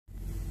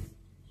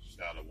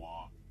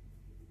Shalom.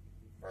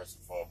 First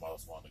and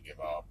foremost, want to give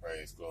all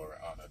praise, glory,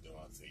 honor due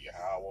unto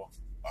Yahweh,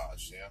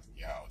 Hashem,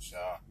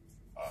 Yahawashi,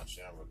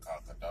 Hashem,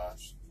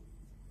 Rakakadash.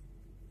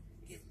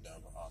 Giving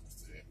double honor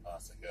to the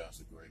apostle,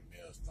 Hell's a great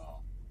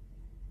millstone.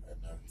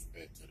 And no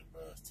respect to the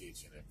brothers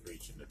teaching and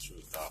preaching the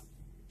truth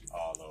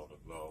all over the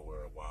globe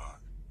worldwide.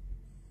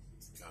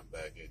 To come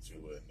back at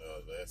you with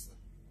another lesson.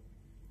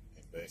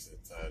 And basically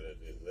the title of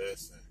this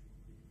lesson,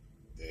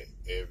 that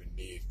every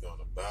knee is going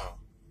to bow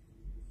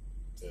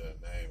to the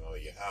name of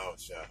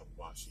Yahawashi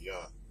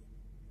Hamashiach.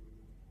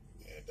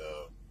 And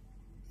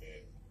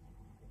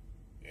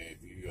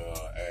if you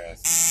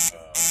ask,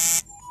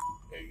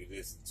 if you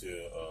listen to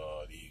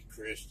these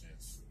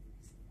Christians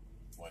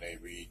when they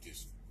read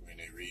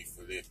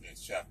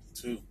Philippians chapter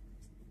 2,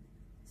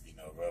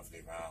 roughly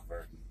around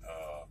verse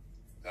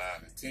 9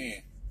 and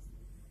 10,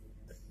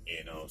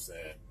 what I'm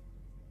saying?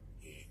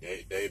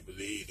 They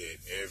believe that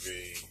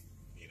every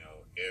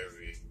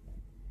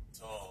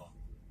tongue,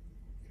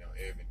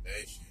 every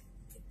nation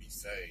can be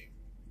saved.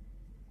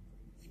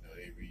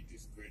 They read the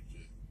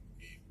scripture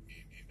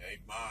in their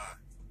mind.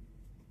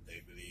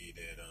 They believe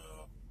that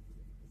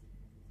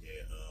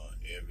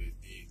every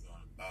knee's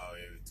gonna bow,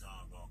 every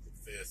tongue gonna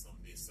confess on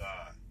this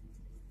side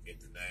in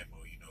the name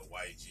of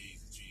white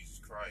Jesus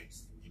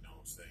Christ. You know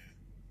what I'm saying?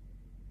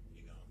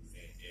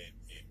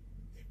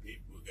 And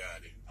people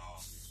got it all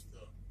this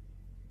stuff.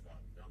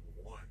 Number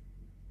one,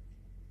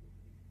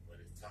 what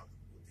the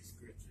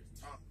scripture is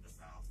talking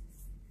about,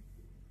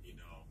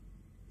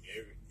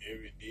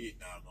 every knee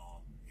not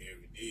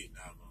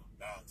gonna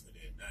bow to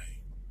their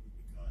name,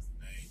 because the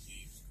name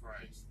Jesus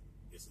Christ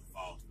is a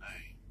false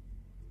name.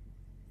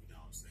 You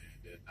know what I'm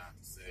saying? That's not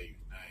the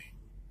Savior's name.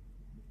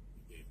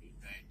 If you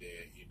think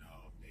that,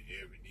 that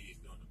every knee is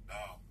gonna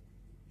bow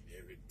and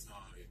every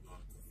tongue is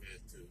gonna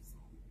confess to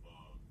some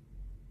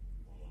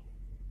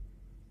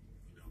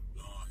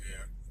blonde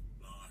hair,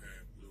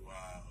 blue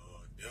eye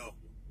devil,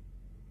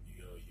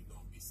 you're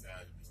gonna be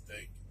sadly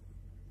mistaken.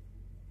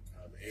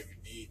 Because every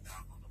knee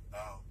not gonna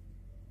bow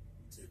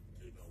to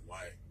the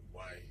white,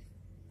 blonde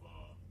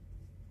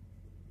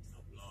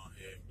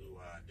hair, blue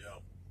eye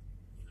devil.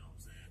 You know what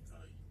I'm saying?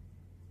 Because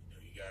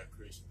you got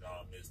Christians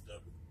all messed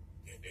up,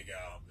 and they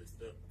got all messed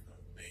up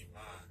because they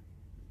mind.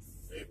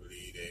 They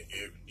believe that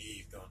every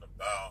knee is gonna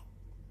bow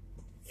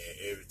and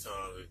every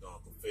tongue is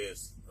gonna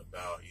confess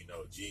about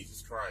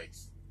Jesus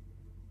Christ.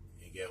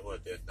 And guess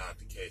what? That's not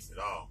the case at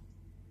all.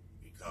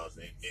 Because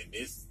in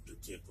this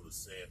particular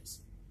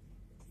sense,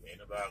 ain't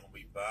nobody gonna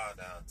be bowed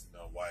down to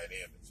no white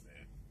image,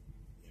 man.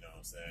 You know what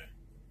I'm saying?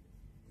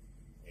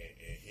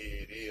 And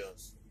here it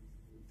is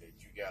that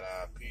you got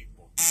our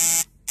people,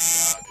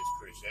 God, this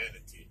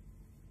Christianity,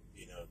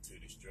 to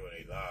destroy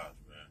their lives,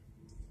 man.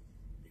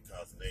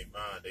 Because in their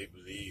mind, they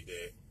believe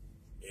that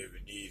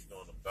every knee is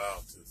gonna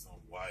bow to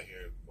some white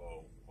hair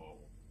or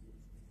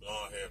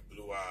blonde hair,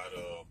 blue eyed,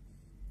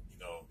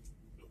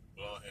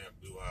 blonde hair,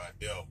 blue eyed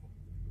devil.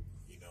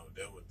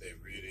 That's what they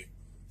really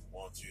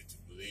want you to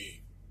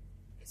believe.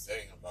 And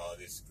saying about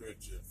this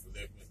scripture,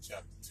 Philippians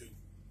chapter 2,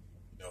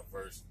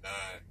 verse 9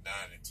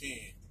 and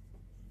 10,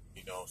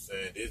 you know what I'm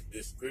saying?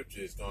 This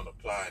scripture is going to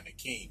apply in the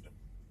kingdom.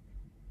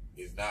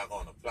 It's not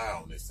going to apply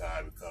on this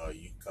side because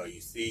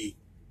you see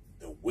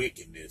the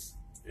wickedness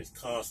is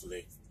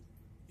constantly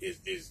is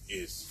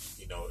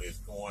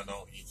going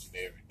on each and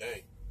every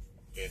day.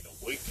 And the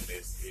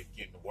wickedness is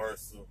getting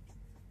worse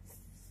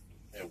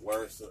and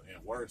worse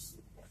and worse,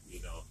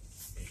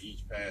 in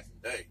each passing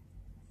day.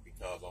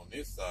 Because on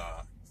this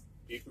side,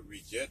 people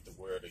reject the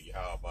word of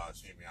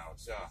Yahawashi,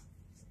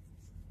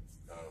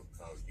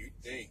 because you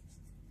think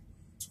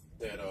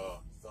that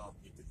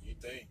you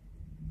think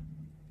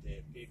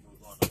that people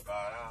are gonna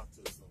bow down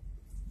to some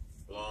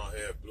blonde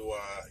hair, blue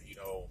eye,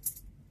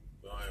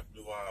 blonde hair,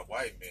 blue eye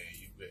white man.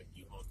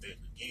 You gonna think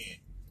again,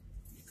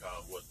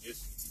 because what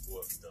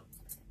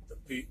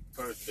the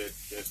person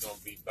that's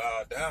gonna be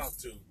bowed down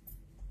to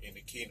in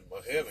the kingdom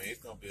of heaven, it's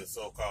gonna be a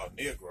so-called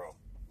Negro.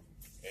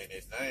 And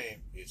his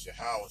name is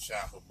Yahawashi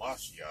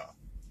Hamashiach.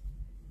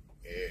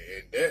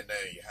 And that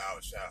name,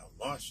 Yahawashi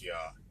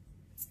Hamashiach,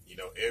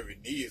 every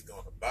knee is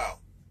going to bow.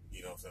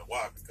 You know what I'm saying?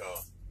 Why?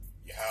 Because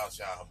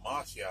Yahawashi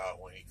Hamashiach,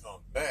 when he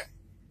comes back,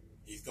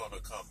 he's going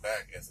to come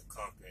back as a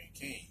conquering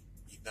king.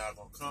 He's not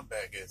going to come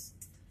back as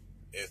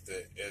a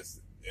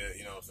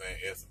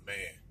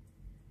man.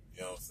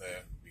 You know what I'm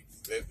saying?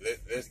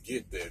 Let's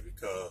get there,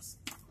 because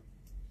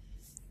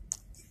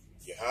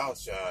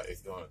Yahawashi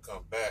is going to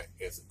come back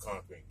as a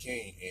conquering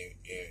king, and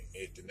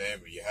in the name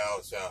of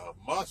Yahawashi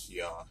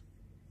Hamashiach,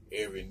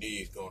 every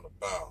knee is going to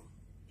bow.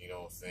 You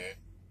know what I'm saying?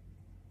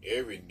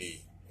 Every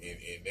knee.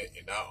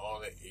 And not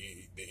only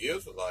the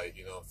Israelites,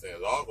 you know what I'm saying,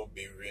 it's all going to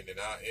be written in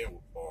our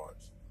inward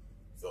parts.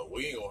 So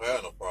we ain't going to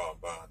have no problem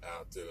bowing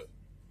down to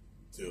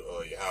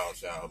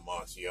Yahawashi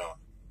Hamashiach.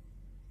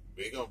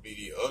 We're going to be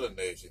the other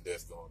nation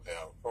that's going to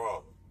have a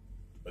problem.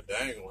 But they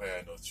ain't going to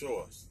have no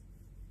choice.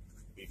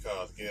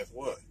 Because guess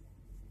what?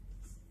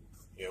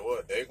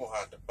 They're going to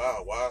have to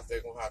bow. Why is they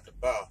going to have to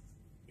bow?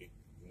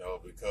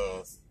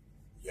 Because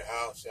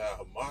Yahawashi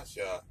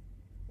Hamashiach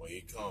when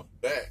he comes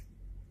back,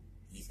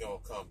 he's going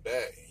to come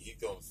back and he's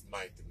going to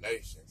smite the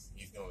nations.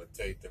 He's going to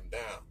take them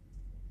down.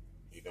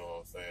 You know what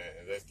I'm saying?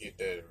 And let's get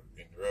that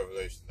in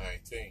Revelation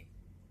 19.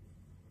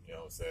 You know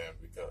what I'm saying?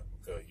 Because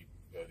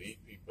these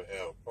people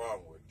have a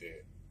problem with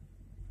that.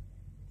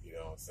 You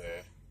know what I'm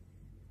saying?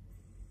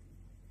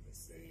 Let's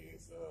see.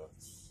 It's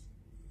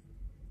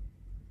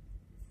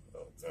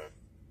okay.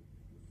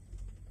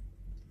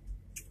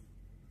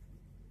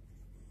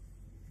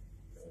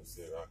 Let's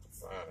see if I can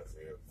find it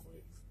real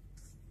quick.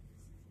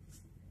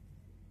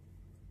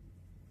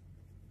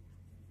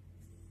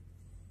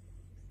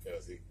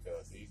 Because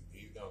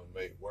he's gonna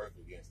make work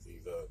against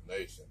these other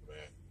nations,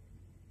 man.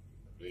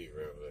 I believe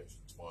Revelation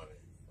 20.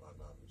 My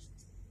numbers.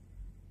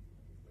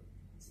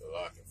 So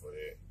looking for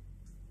that.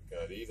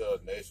 Because these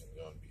other nations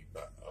are gonna be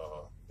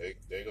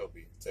they gonna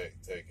be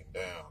taken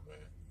down,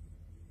 man.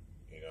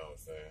 You know what I'm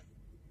saying?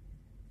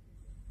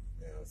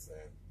 You know what I'm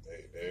saying?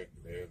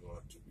 They're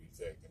going to be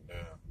taken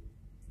down.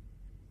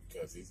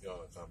 Because he's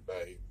gonna come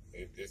back.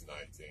 It's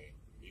 19.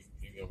 He's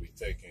gonna be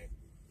taking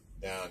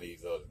down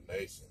these other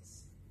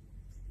nations.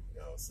 You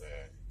know what I'm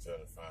saying? Trying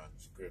to find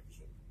the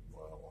scripture.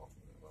 What I want,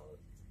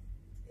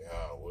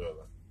 how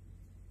willing.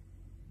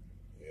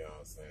 You know what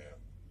I'm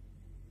saying?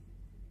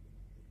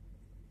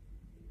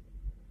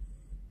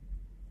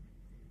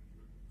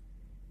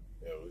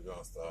 Yeah, we're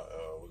gonna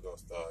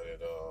start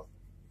at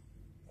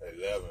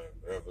 11,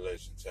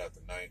 Revelation chapter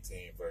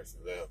 19, verse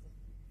 11.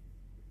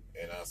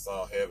 And I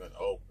saw heaven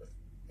open,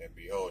 and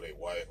behold, a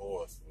white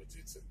horse,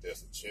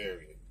 that's a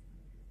chariot,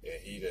 and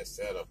he that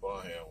sat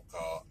upon him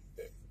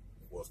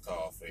was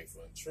called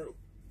Faithful and True.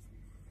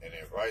 And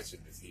in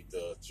righteousness he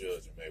does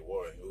judge and make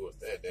war. And who is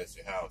that? That's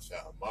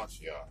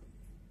Yahawashi.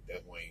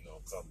 That's when he's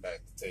going to come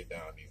back to take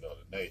down these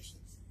other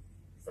nations.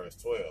 Verse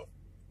 12.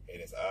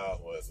 And his eyes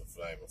were as a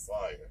flame of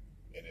fire,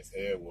 and his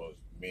hair was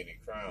many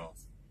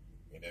crowns.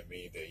 And that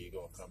means that he's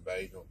going to come back,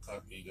 he's going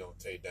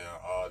to take down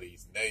all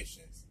these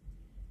nations.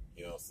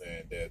 You know what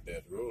I'm saying?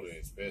 That's ruling,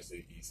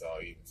 especially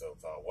Esau, even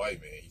so-called white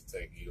man. He's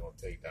going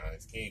to take down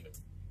his kingdom.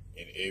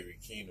 And every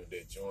kingdom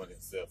that joined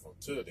itself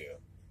unto them,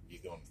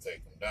 he's going to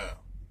take them down.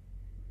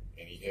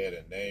 And he had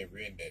a name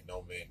written that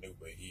no man knew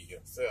but he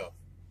himself.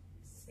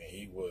 And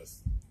he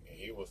was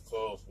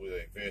clothed with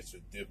a vesture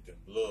dipped in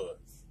blood.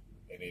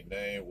 And his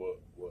name was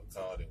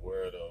called the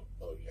word of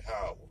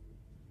Yahweh.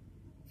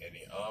 And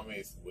the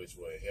armies which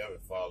were in heaven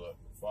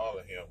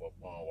followed him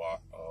upon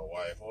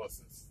white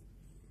horses,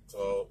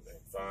 clothed in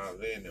fine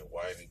linen,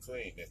 white and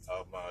clean. They're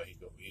talking about he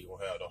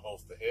gonna have the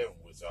host of heaven,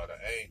 which are the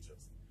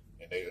angels.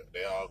 And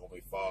they all gonna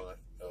be following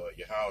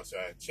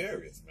Yahawashi in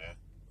chariots, man.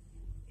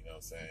 You know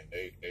what I'm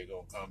saying? They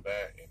gonna come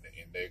back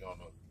and they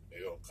gonna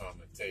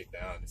come and take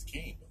down his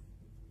kingdom.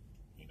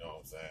 You know what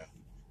I'm saying?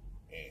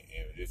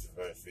 And this is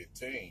verse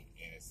 15,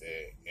 and it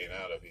said, and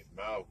out of his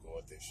mouth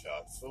goeth a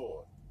sharp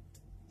sword,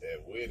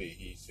 that with it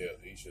he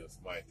shall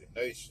smite the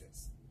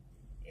nations,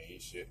 and he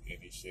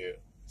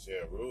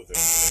shall rule them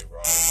with a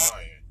rod of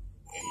iron,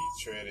 and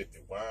he treaded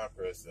the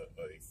winepress of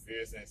the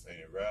fierceness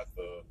and the wrath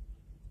of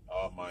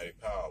Almighty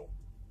power.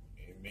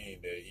 It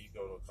means that he's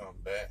going to come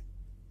back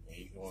and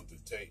he's going to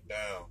take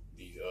down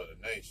these other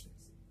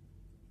nations.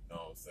 You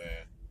know what I'm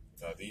saying?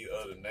 Now these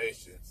other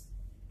nations,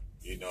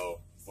 you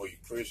know, for you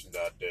Christians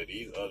out there,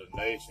 these other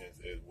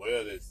nations, as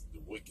well as the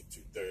wicked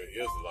 2/3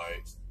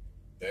 Israelites,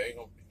 they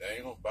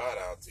ain't gonna bow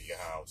down to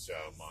Yahawashi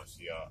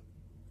Mashiach.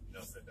 You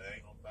know what I'm saying? They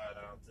ain't gonna bow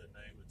down to the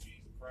name of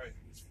Jesus Christ,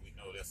 which we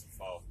know that's a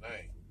false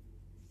name.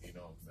 You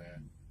know what I'm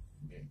saying?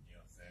 Yeah, you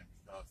know what I'm saying?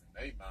 Because in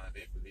their mind,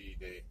 they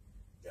believe that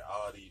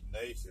all these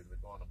nations are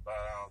going to bow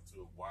down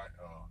to a white,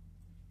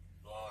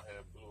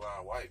 blonde-haired,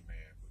 blue-eyed white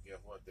man. But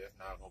guess what? That's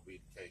not going to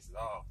be the case at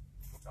all.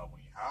 Because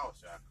when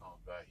Yahawashi comes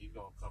back, he's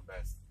going to come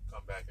back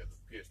as a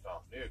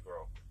pissed-off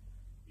Negro.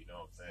 You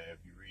know what I'm saying?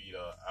 If you read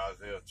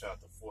Isaiah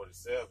chapter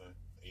 47,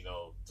 you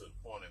know, to the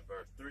point in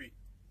verse 3,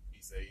 he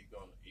said he's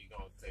gonna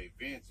take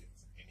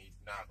vengeance, and he's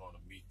not gonna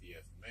meet the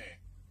as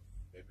man.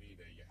 That means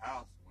that when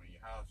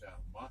your house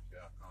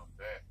comes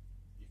back,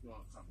 he's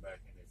gonna come back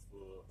in his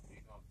full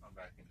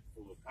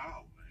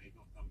power, man. He's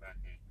gonna come back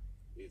in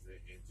his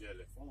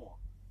angelic form.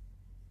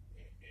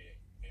 And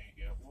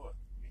guess what?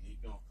 And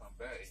he's gonna come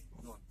back and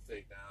he's gonna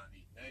take down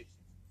these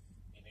nations,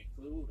 and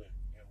including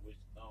which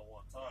number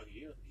one target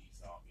is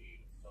Esau,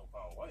 the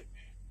so-called white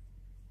man.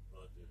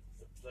 But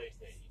the place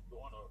that he's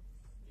going to,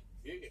 the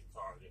biggest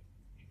target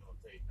he's going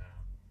to take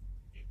down,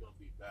 it's going to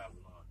be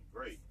Babylon the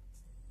Great.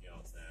 You know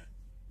what I'm saying?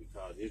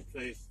 Because his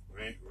place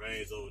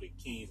reigns over the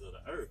kings of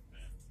the earth,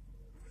 man.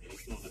 And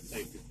he's going to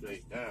take this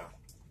place down.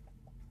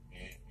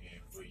 And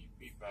for you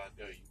people out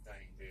there, you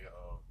think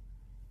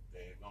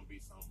there's going to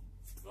be some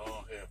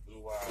blonde-haired,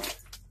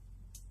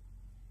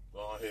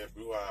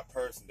 blue-eyed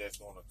person that's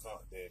gonna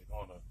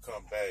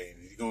come back,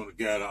 and he's gonna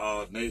gather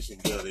all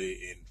nations together,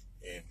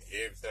 and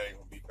everything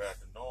gonna be back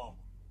to normal.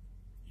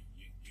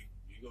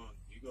 You're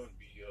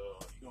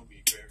gonna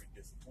be very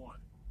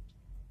disappointed,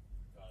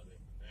 because in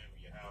the name of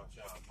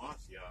Yahawashi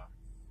Mashiach,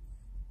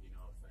 you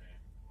know what I'm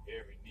saying,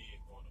 every knee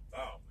is gonna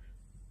bow, man.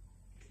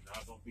 There's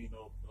not gonna be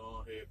no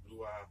blonde-haired,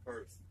 blue-eyed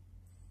person.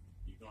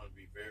 going to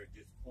be very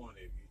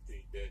disappointed if you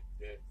think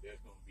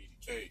that's going to be the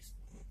case.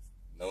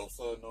 No,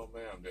 sir, no,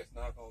 ma'am. That's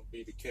not going to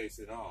be the case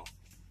at all.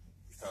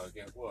 Because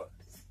guess what?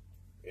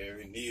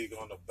 Every knee is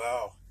going to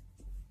bow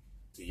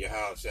to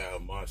Yahawashi,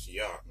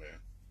 man.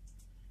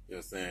 You know what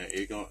I'm saying?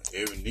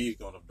 Every knee is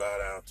going to bow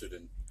down to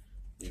the,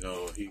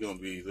 he's going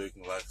to be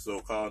looking like a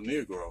so-called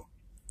Negro.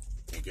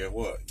 And guess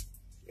what?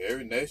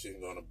 Every nation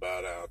is going to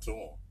bow down to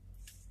him.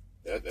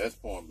 That's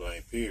point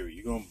blank, period.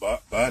 You're going to bow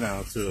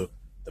down to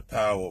the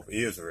power of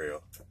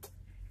Israel.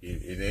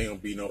 It ain't going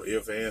to be no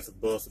ifs, ands, or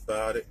buts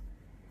about it.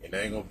 And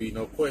there ain't going to be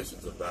no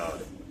questions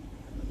about it.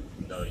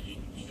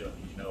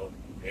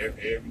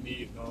 Every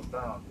knee is going to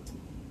bow.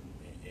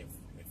 And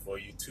for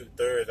you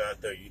 2/3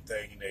 out there, you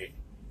thinking that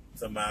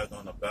somebody's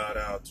going to bow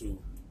down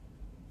to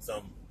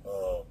some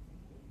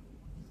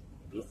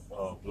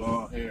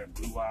blonde hair,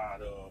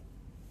 blue-eyed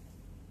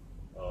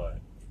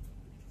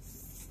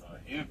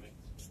image,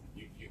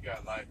 you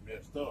got life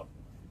messed up.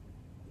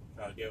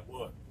 Cause guess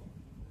what?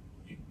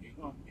 You're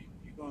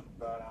gonna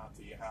bow down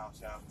to your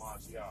house,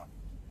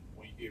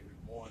 when you get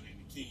reborn in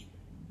the kingdom.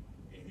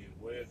 And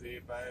where's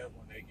everybody else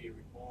when they get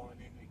reborn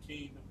in the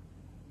kingdom?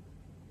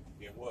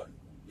 Guess what?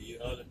 These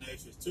other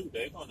nations too,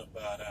 they're gonna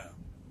bow down.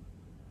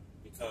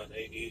 Because there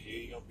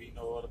ain't gonna be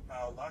no other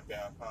power like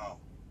our power.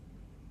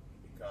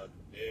 Because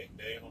there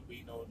ain't gonna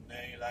be no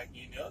name like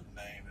any other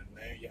name, and the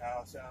name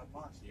Yahawashi.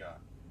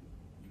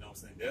 You know what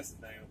I'm saying? That's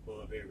the name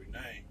above every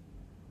name.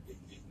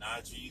 It's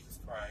not Jesus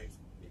Christ.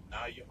 It's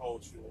not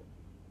Yahawashi.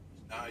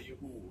 It's not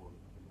Yahuwah.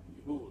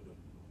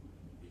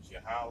 It's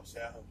Yahawashi.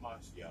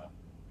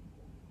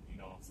 You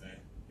know what I'm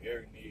saying?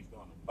 Every knee is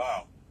gonna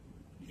bow.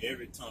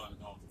 Every tongue is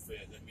gonna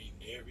confess. That means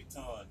every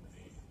tongue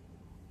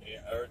in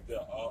earth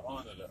or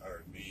under the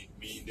earth.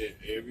 Mean that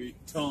every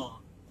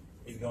tongue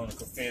is gonna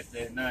confess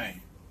that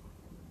name.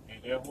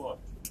 And guess what?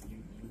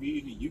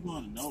 You're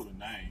gonna know the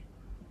name.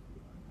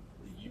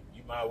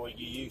 You might well get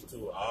used to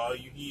it. All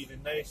you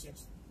heathen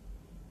nations,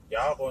 you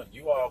all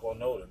gonna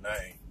know the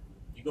name.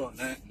 You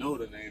gonna know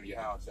the name of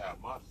Yahawashi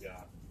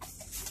Mashiach.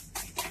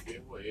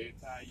 Guess what? Every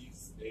time you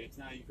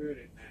hear that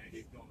name,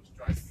 it's gonna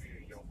strike fear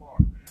in your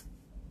heart, man.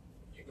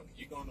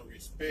 You're gonna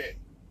respect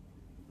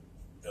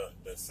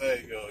the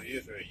Savior of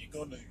Israel.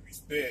 You're gonna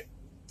respect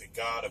the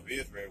God of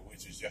Israel,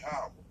 which is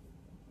Yahweh.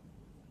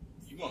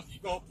 You're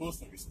gonna put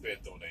some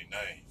respect on their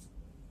names,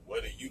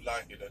 whether you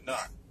like it or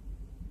not.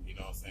 You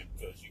know what I'm saying?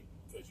 Because you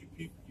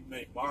people, you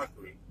make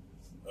mockery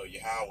of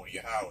Yahweh and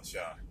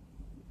Yahawashi.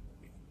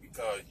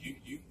 Because you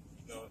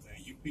know what I'm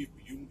saying? You people,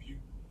 you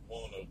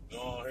want a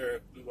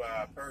long-haired,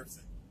 blue-eyed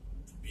person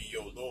to be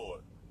your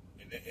Lord.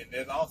 And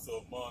that's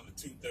also among the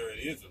 2/3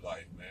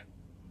 Israelites, man.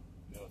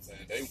 You know what I'm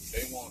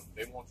saying?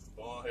 They want the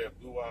blonde-haired,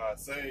 blue-eyed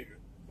Savior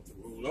to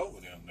rule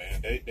over them,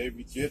 man. They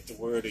reject the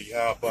word of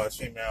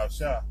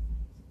Yahawashi,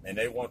 and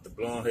they want the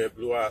blonde-haired,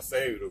 blue-eyed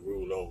Savior to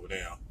rule over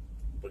them.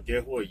 But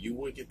guess what? You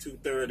wicked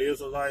 2/3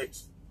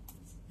 Israelites,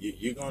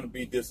 you're going to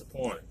be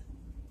disappointed.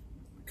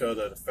 Because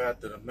of the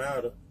fact of the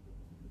matter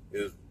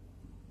is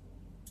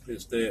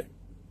that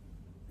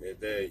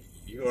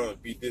you're going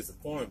to be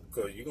disappointed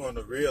because you're going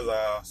to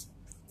realize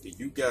that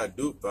you got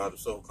duped by the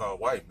so-called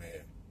white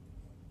man.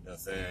 You know what I'm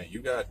saying? You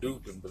got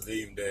duped and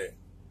believing that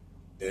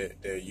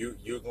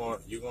you're going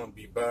to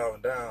be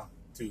bowing down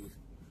to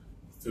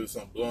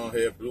some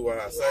blonde-haired,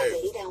 blue-eyed Savior.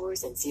 8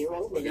 hours and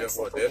 0 But guess minutes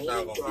what? of That's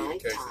not remaining going to be the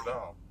drive case time. at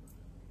all.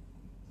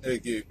 Let's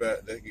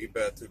get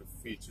back to the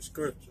feature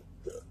scripture,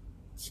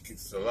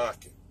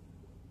 Salaki.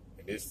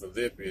 And it's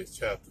Philippians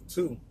chapter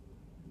 2.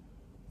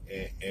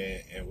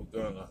 And we're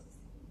gonna,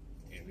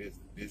 and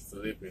this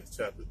Philippians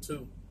chapter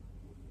 2.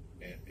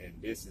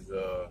 And this is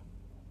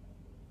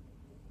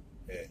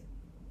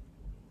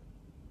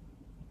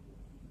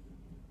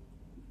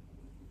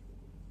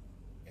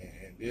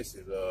and this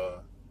is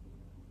we're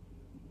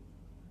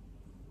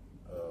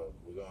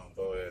gonna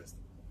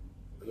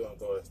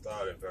go and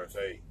start at verse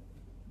 8.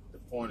 The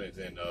point is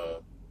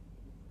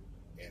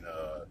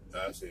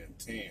actually in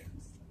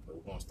 10, but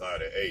we're gonna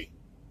start at 8.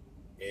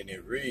 And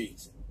it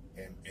reads,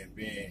 and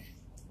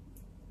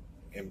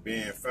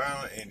being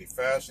found in the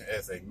fashion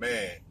as a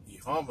man, he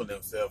humbled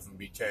himself and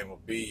became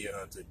obedient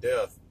unto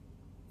death,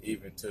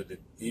 even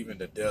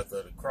the death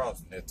of the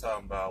cross. And they're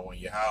talking about when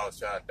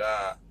Yahawashi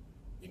died,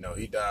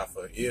 he died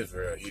for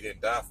Israel. He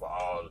didn't die for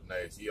all the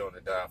nations. He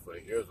only died for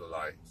the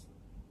Israelites.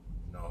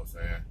 You know what I'm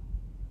saying?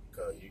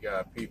 Because you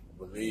got people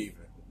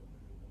believing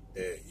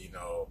that,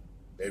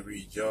 they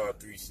read John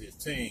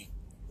 3:16,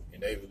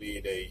 and they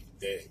believe that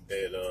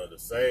the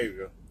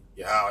Savior,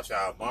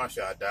 Yahawashi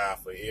Mashiach, died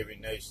for every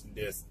nation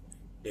that's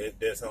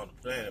on the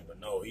planet. But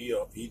no,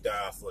 he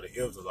died for the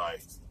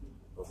Israelites,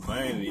 but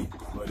mainly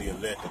for the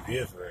elect of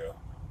Israel.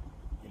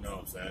 You know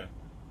what I'm saying?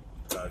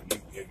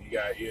 If you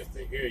got ears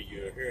to hear,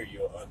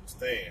 you'll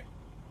understand.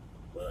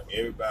 But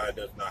everybody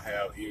does not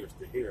have ears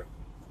to hear.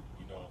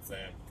 You know what I'm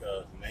saying?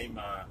 Because in their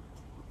mind,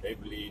 they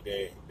believe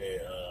that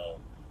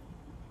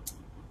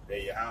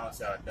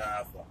Yahawashi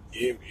died for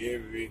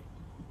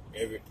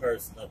every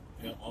person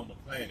on the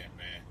planet,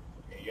 man.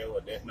 And you know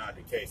what? That's not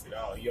the case at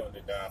all. He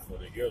only died for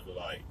the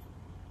Israelites,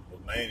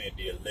 but mainly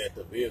the elect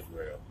of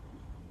Israel.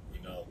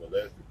 You know, but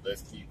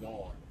let's keep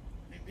going.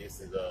 And this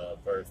is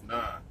verse 9.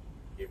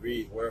 It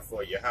reads,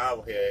 wherefore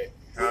Yahweh had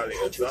highly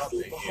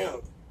exalted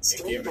him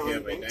and given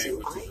him a name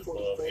which is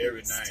above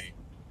every name.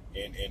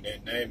 And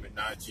that name is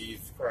not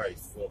Jesus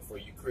Christ for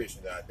you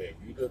Christians out there. If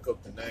you look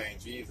up the name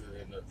Jesus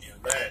in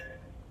Latin,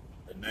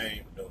 the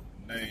name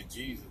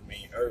Jesus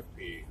means earth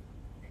pig.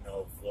 You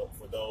know,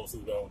 for those who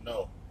don't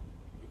know,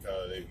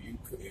 because if you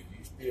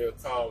still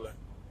calling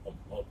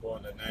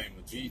upon the name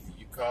of Jesus,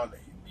 you calling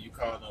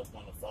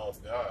upon a false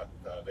god,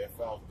 because that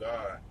false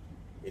god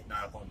is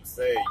not going to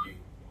save you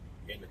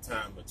in the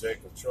time of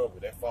Jacob's trouble.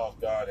 That false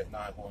god is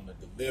not going to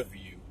deliver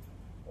you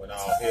when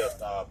all hell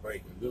starts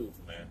breaking loose,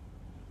 man.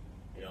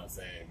 You know what I'm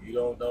saying? If you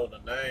don't know the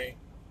name,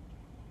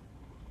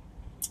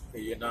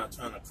 and you're not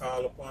trying to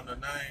call upon the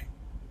name,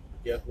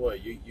 guess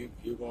what? You're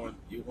going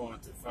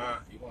to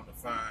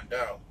find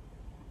out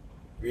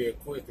real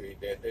quickly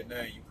that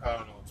name you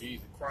calling on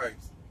Jesus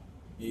Christ,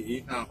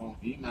 he's not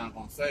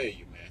gonna save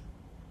you, man.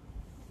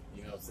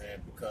 You know what I'm saying?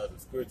 Because the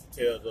scripture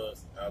tells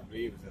us, I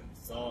believe it's in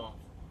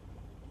Psalms,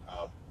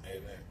 I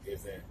believe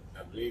it's in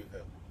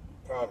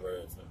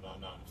Proverbs, if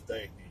I'm not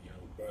mistaken. You know,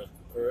 brothers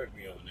can correct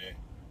me on that.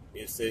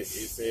 It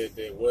said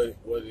that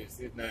what is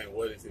his name,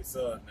 what is his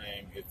son's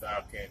name, if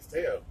thou canst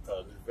tell,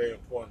 because it's very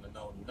important to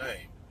know the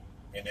name.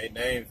 And their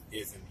name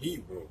is in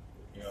Hebrew.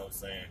 You know what I'm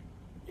saying?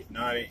 It's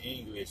not in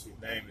English. His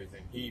name is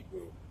in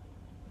Hebrew.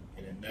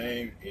 And the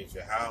name is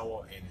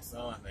Yahweh, and his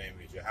son's name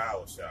is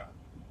Yahawashi.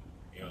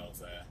 You know what I'm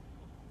saying?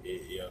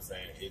 You know what I'm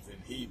saying? It's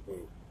in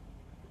Hebrew.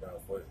 You know,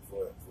 for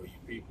you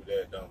people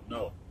that don't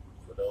know,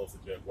 for those who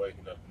are just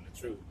waking up in the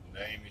truth, the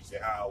name is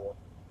Yahweh,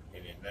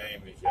 and his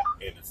name is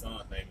and the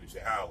son's name is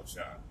Yahawashi.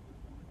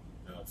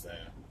 You know what I'm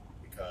saying?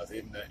 Because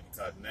the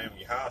name of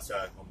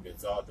Yahawashi is going to be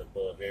exalted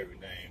above every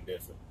name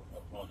that's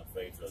upon the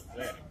face of the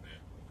planet,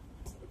 man.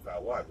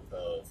 Because why?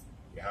 Because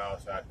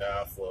Yahawashi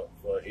died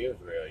for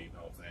Israel, you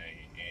know what I'm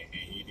saying? And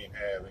he didn't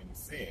have any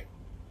sin.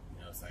 You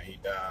know what I'm saying? He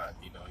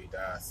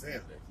died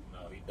sinless. You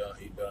know, he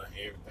done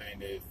everything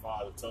that his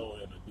father told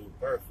him to do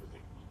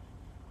perfectly.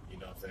 You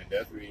know what I'm saying?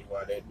 That's the reason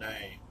why that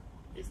name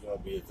is going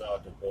to be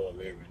exalted above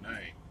every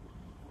name.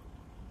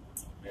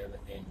 And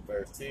in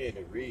verse 10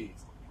 it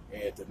reads,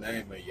 and the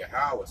name of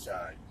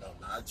Yahawashi, you know,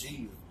 not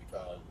Jesus,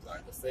 because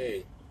like I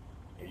said,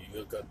 if you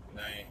look up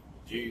the name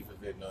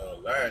Jesus in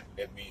Latin,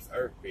 that means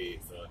earth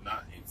pig. So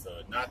not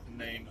the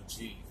name of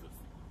Jesus.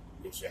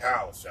 It's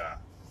Yahawashi.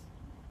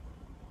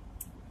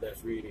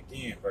 Let's read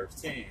again, verse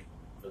 10,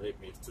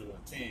 Philippians 2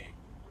 and 10.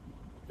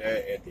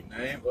 That at the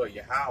name of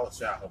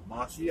Yahawashi of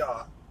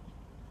Mashiach,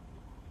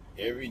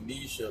 every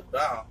knee shall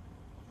bow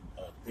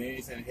of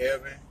things in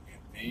heaven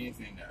and things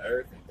in the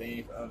earth and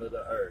things under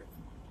the earth.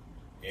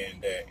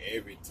 And that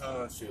every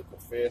tongue should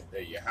confess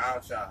that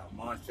Yahawashi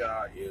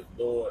HaMashiach is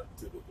Lord,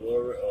 to the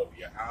glory of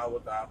Yahweh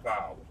thy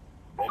power.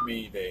 That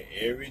means that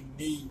every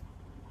knee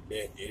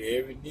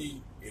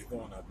is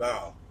going to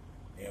bow.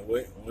 And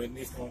when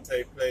this going to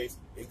take place,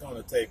 it's going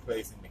to take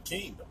place in the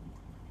kingdom.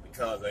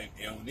 Because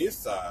on this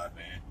side,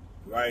 man,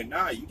 right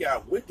now you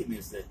got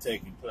wickedness that's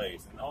taking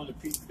place. And the only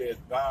people that's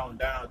bowing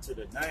down to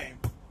the name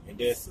and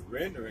they're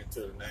surrendering to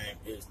the name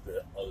is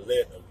the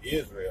elect of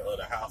Israel, or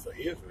the house of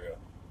Israel.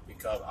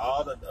 Because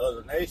all the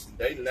other nations,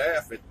 they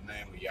laugh at the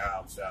name of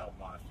Yahawashi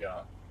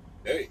HaMashiach.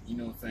 They, you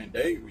know what I'm saying,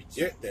 they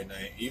reject that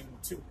name. Even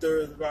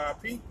 2/3 of our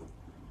people.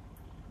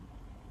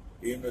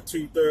 Even the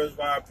 2/3 of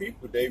our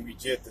people, they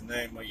reject the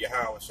name of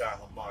Yahawashi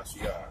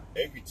HaMashiach.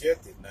 They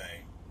reject his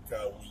name.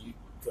 Because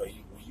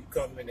when you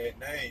come in that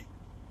name,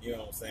 you know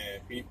what I'm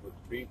saying, people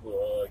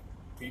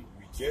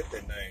reject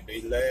that name.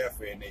 They laugh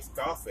and they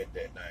scoff at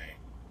that name.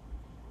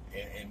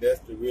 And that's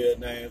the real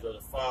names of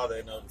the Father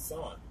and of the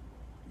Son.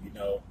 You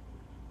know.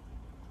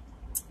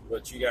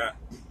 But you got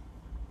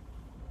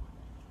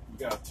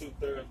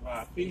 2/3 of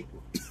our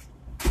people.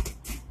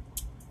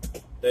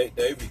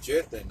 They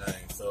reject their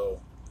name.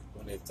 So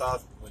when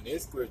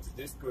this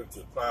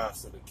scripture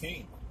applies to the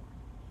kingdom,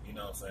 you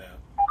know what I'm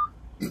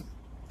saying,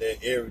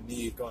 that every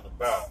knee is gonna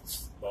bow.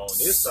 But on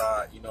this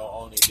side, you know,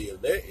 only the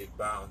elect is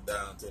bound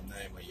down to the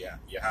name of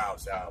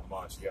Yahawashi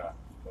HaMashiach.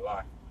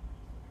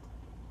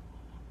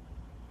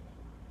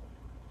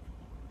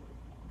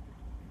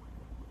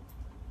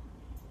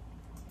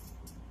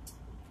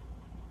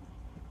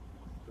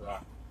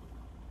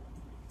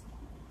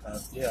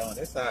 Yeah, on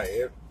this side,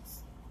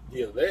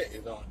 the elect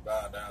is only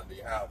bow down to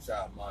Yahawashi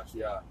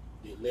HaMashiach,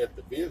 the elect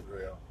of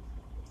Israel.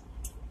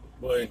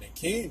 But in the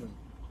kingdom,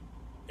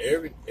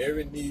 every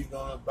knee is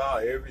gonna bow,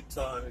 every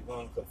tongue is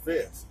gonna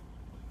confess.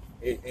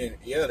 The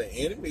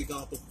enemy is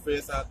gonna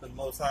confess out the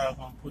Most High.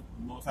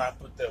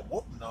 Put that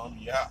whooping on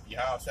them.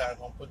 Yahawashi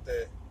gonna put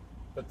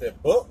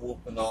that butt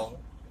whooping on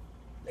them.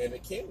 In the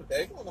kingdom,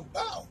 they gonna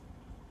bow.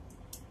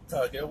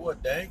 Cause guess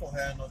what? They ain't gonna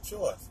have no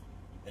choice,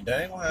 and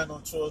they ain't gonna have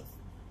no choice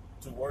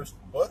to worship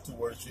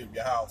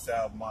Yahawashi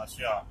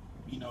HaMashiach.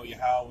 You know,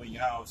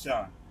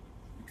 Yahawashi.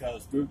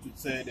 Because scripture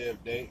said that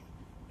if they,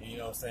 you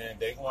know what I'm saying,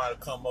 they going to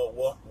come up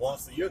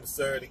once a year to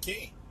serve the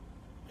king.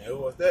 And who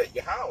was that?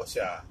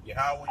 Yahawashi.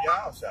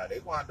 Yahawashi. They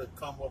wanted to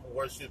come up and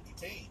worship the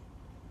king.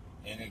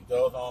 And it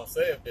goes on to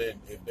say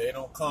if they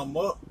don't come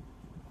up,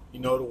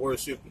 to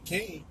worship the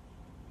king,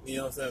 you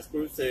know what I'm saying?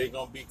 Scripture says it's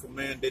gonna be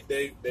commanded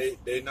that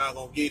they not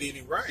gonna get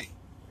any rain.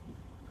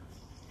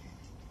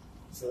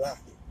 So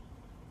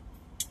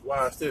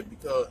why I said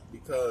because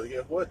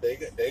guess what? They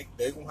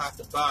gonna have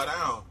to bow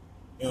down.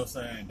 You know what I'm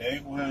saying? They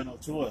ain't gonna have no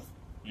choice.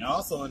 And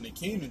also in the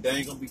kingdom, they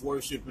ain't gonna be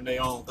worshiping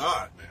their own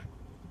God, man.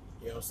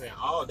 You know what I'm saying?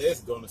 All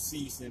that's gonna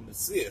cease and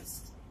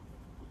desist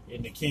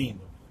in the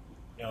kingdom.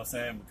 You know what I'm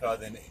saying?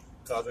 Because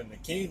in the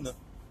kingdom,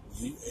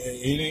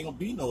 it ain't gonna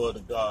be no other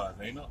gods.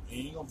 Ain't gonna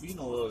be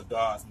no other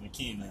gods in the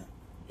kingdom.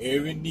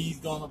 Every knee's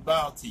gonna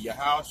bow to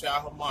Yahawashi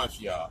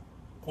Hamashiach.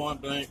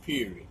 Point blank,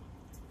 period.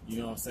 You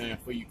know what I'm saying?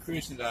 For you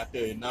Christians out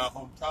there, not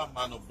gonna talk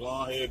about no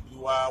blonde haired,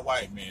 blue eyed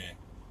white man.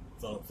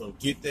 So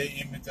get that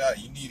image out.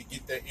 You need to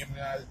get that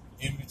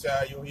image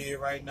out of your head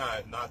right now.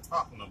 It's not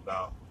talking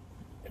about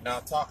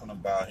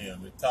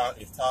him. It's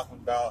talking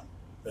about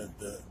the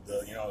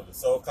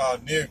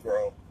so-called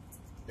Negro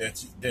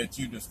that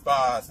you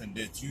despise and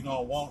that you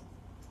don't want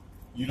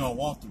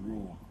to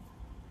rule.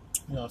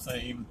 You know what I'm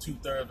saying? Even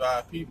 2/3 of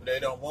our people,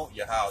 they don't want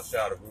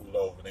Yahawashi to rule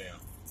over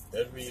them.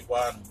 That's the reason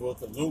why in the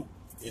book of Luke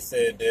it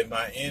said that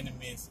my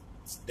enemies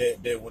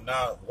that will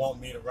not want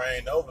me to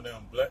reign over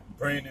them,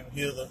 bring them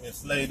hither and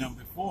slay them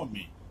before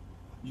me.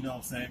 You know what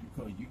I'm saying?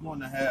 Because you're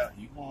gonna have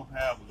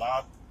a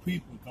lot of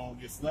people gonna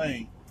get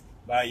slain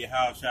by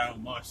Yahawashi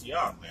and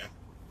Mashiach, man.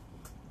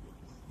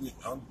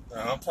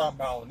 I'm talking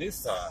about on this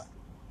side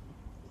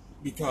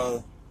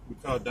because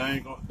they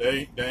ain't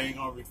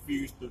gonna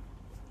refuse to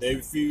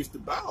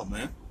bow,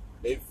 man.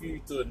 They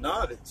refuse to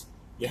acknowledge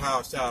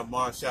Yahawashi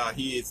Mashiach.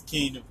 He is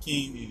King of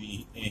Kings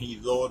and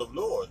he's Lord of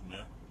Lords,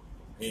 man.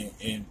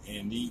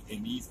 And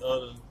these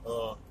other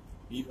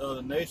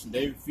nations,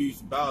 they refuse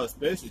to bow,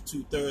 especially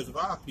 2/3 of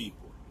our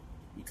people.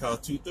 Because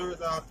 2/3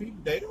 of our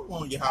people, they don't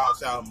want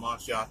Yahawashi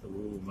Mashiach to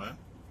rule, man.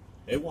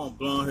 They want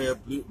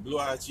blonde-haired,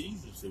 blue-eyed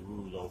Jesus to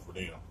rule over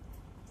them.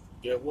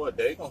 Guess what?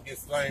 They gonna get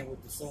slain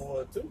with the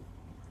sword too.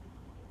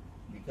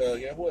 Because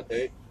guess what?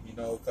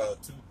 Because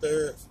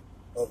 2/3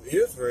 of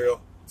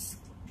Israel,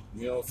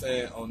 you know what I'm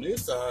saying, on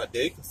this side,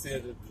 they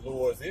consider the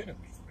Lord's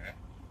enemies, man.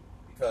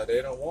 Because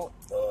they don't want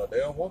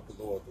the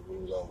Lord to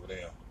rule over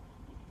them.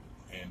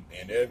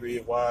 And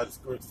every why the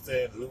scripture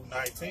said in Luke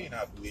 19,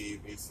 I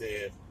believe, it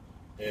said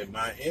that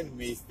my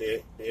enemies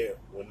that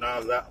will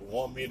not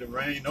want me to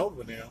reign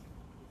over them,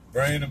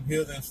 bring them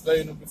here and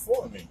slay them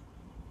before me.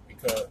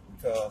 Because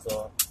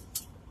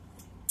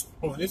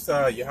on this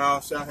side,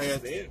 Yahawashi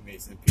has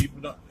enemies, and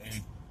people don't,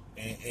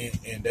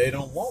 and they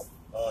don't want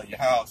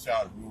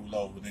Yahawashi to rule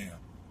over them.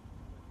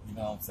 You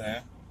know what I'm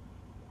saying?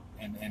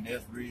 And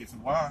that's the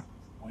reason why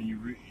when you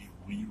read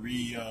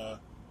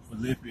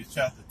Philippians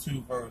chapter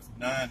 2 verse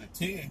 9 to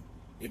 10,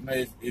 it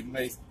makes it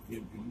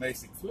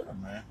clear,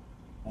 man.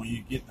 When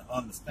you get the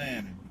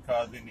understanding,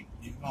 because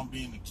it's gonna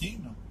be in the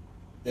kingdom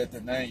that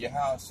the name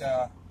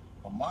Yahawashi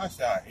or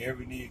Mashiach,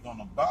 every knee is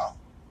gonna bow.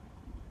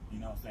 You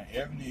know what I'm saying?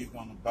 Every knee is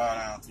gonna bow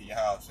down to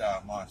Yahawashi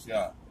or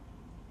Mashiach.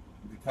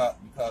 Because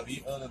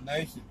these other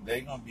nations,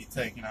 they're gonna be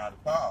taken out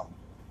of power.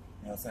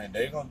 You know what I'm saying?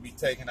 They're gonna be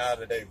taken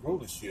out of their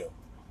rulership.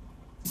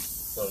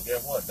 So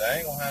guess what? They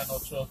ain't gonna have no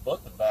choice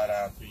but to bow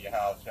down to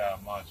Yahawashi or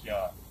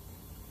Mashiach.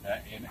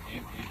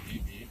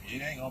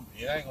 It ain't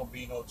gonna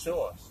be no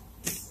choice.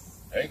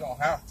 They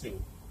gonna have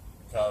to,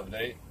 because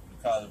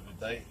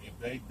if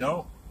they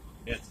don't,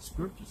 as the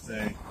scriptures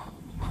say, you know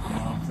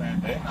what I'm saying,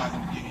 they're not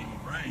gonna get any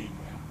rain,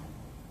 man.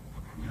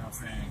 You know what I'm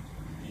saying?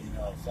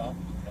 Some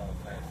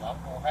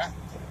gonna have to.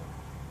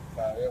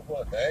 Because guess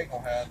what? They ain't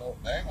gonna have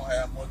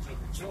much of a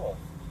choice.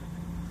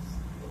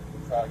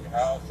 Because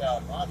Yahawashi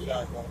and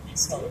Mashiach gonna be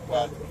coming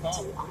back to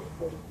come. You know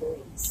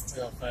what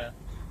I'm saying?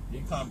 He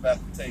come back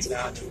to take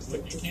down this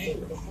wicked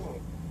king.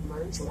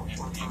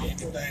 And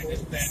anything that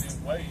stand in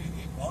the way,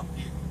 it's gonna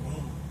get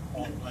removed,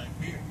 point blank,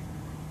 period.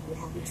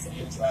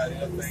 Anybody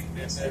else think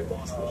that they're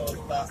gonna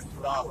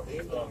stop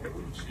his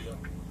rulership,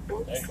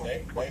 they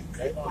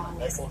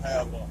gonna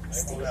have a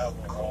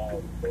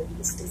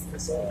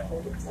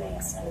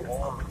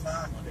horrible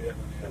time on there,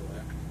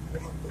 man.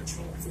 Because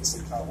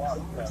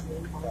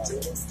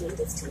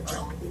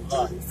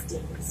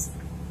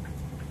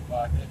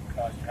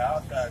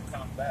Yahawashi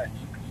come back,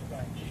 he's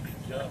gonna get his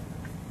judgment.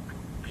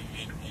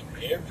 And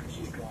every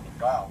knee is going to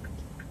bow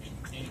in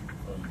the kingdom,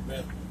 so you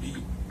better believe it.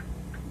 You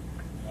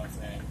know what I'm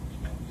saying? We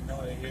know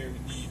that every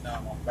knee is not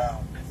going to bow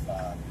on this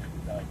side, man,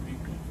 because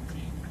people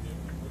continue to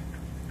live and do.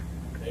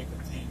 They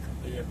continue to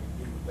live and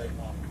do what they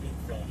want to do.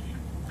 So you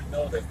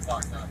know they're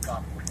not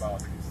talking about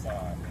this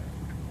side, man.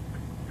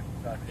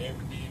 Because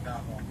every knee is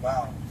not going to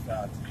bow on this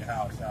side to your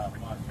house,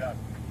 my shop.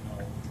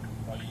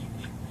 Or you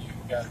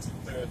got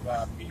 2/3 of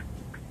our people,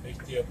 they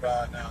still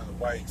bow down to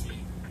white Jesus,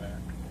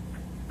 man.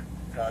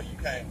 Because you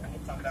can't, when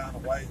it come down to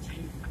white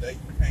Jesus,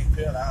 you can't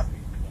tell our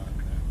people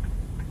nothing,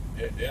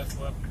 man. They're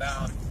swept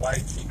down to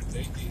white Jesus.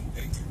 They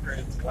give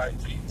credit to white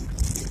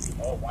Jesus.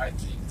 Oh, white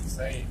Jesus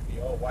saved me.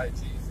 Oh, white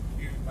Jesus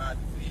cured my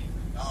disease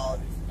and all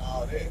this and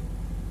all that. You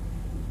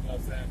know what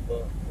I'm saying?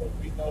 But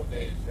we know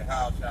that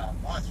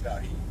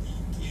Yahawashi, he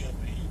killed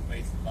and he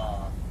makes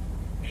laws.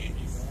 And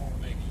he's the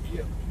one that he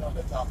healed. We know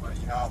they're talking about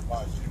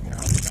Yahawashi,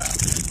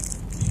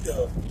 Yahawashi. He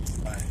does these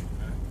things,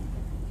 man.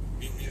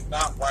 It's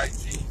not white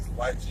Jesus.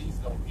 White Jesus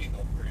don't get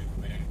no credit,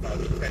 man, because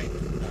he can't do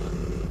nothing.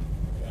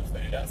 You know what I'm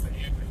saying? That's an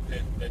image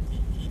that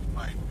he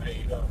might have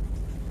made up.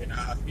 And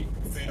our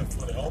people fell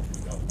for the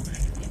open door,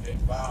 man. And they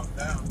bowed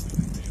down to the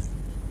image.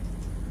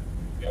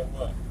 Guess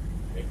what?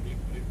 You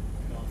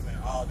know what I'm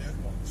saying? All that's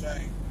going to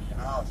change when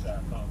Yahawashi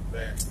comes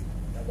back.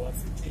 And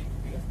once the kingdom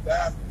be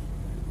established,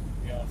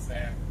 you know what I'm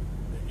saying?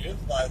 The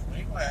Israelites, we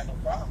ain't going to have no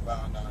problem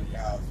bowing down to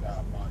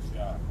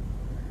Yahawashi.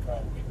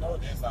 Because we know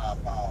that's our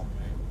power,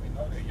 man. We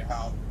know that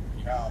Yahawashi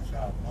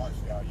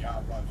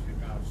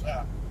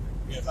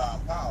is our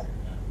power,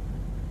 man.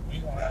 We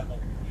don't have no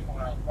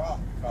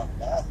problem because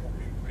the law gonna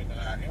be written in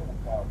our inward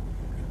part.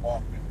 We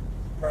walking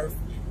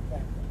perfectly. We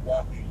gonna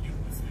walk in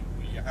unison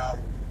with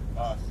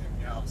Yahawashi,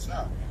 man.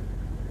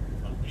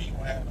 So we ain't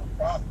gonna have no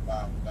problem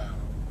bowing down.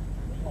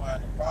 We gonna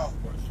have no problem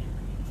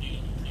worshiping the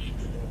King. You can't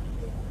do what we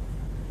do. You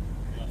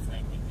know what I'm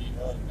saying? With these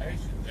other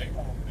nations, they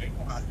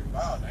gonna have to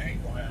bow. They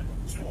ain't gonna have no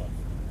choice.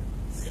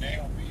 It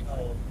ain't gonna be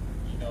no,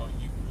 you know,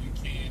 you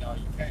can or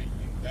you can't.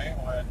 They ain't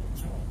gonna have no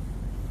choice.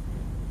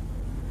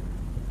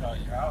 Because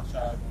your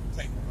outside is gonna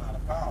take them out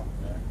of power,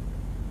 man.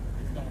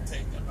 It's gonna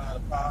take them out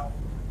of power,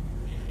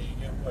 and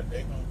get what?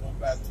 They're gonna go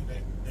back to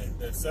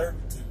their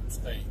servitude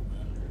state,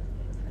 man.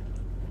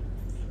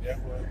 And that's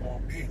what it's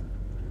gonna be.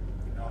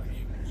 You know,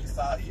 he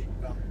saw he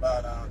gonna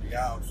bow down the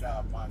outside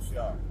of my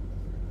shop.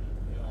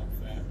 You know what I'm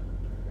saying?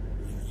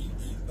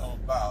 He's gonna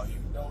bow,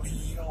 even though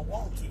he don't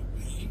want to,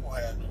 but he ain't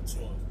gonna have no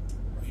choice.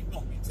 He's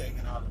gonna be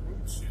taking out the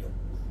root ship.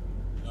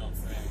 You know what I'm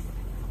saying?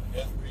 And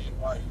that's the reason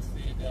why you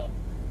see them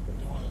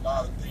doing a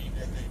lot of things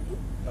that they do,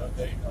 because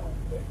they know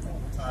the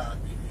time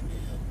it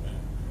is,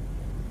 man.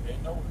 They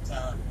know the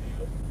time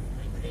it is.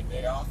 And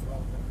they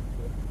also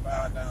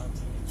bow down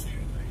to the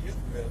children of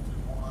Israel, to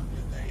the ones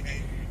that they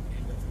hated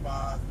and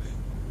despised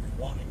and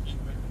want to keep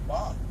at the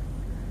bottom.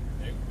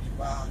 They will be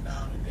bowing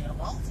down to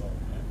them also,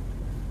 man.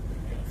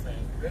 You know what I'm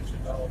saying?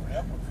 Especially those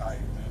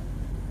Amalekites, man.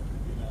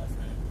 You know what I'm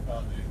saying?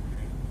 Because in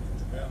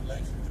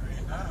Revelation 3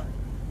 and 9,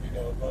 you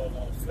know, it goes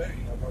on to say,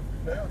 you know, but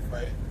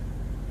paraphrase,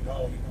 you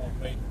know, you're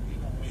gonna make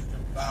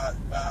them bow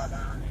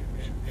down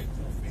at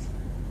your feet.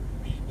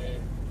 Mean that,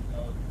 you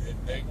know, that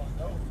they're gonna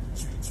know the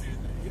true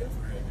children of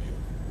Israel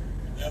is.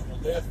 And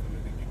nevertheless, for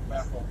them to get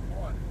back on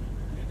point,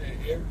 and that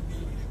every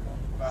knee is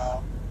gonna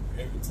bow,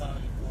 every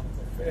tongue is gonna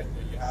confess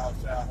that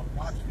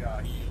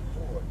Yahawashi, he is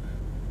Lord, man.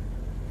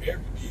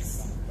 Every knee is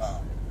gonna bow.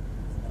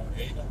 You know,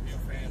 ain't no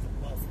ifs, ands, or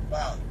buts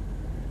about it.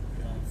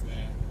 You know what I'm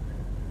saying?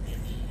 And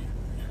you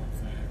know what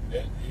I'm saying?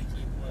 That is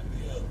just what it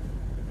is.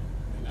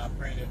 And I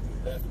pray that this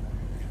lesson will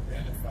be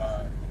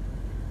identified.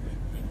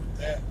 And with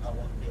that, I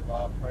want to give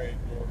all praise,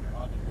 glory, and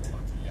honor to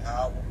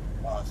Yahweh,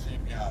 Hashem,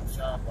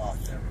 Yahawashi,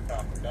 Hashem,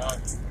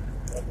 Kamadani,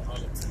 double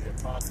honor to the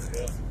apostle,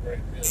 elder,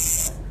 great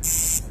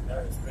business.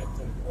 And respect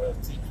to the world,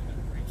 teaching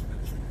and preaching the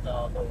truth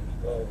all over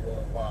the world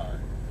worldwide.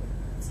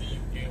 See you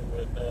again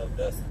with another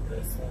lesson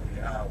very soon,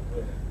 Yahweh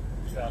willing.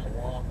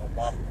 Shalom,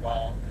 Abba,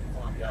 and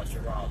Kwam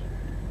Yasharala.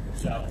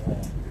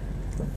 Shalom.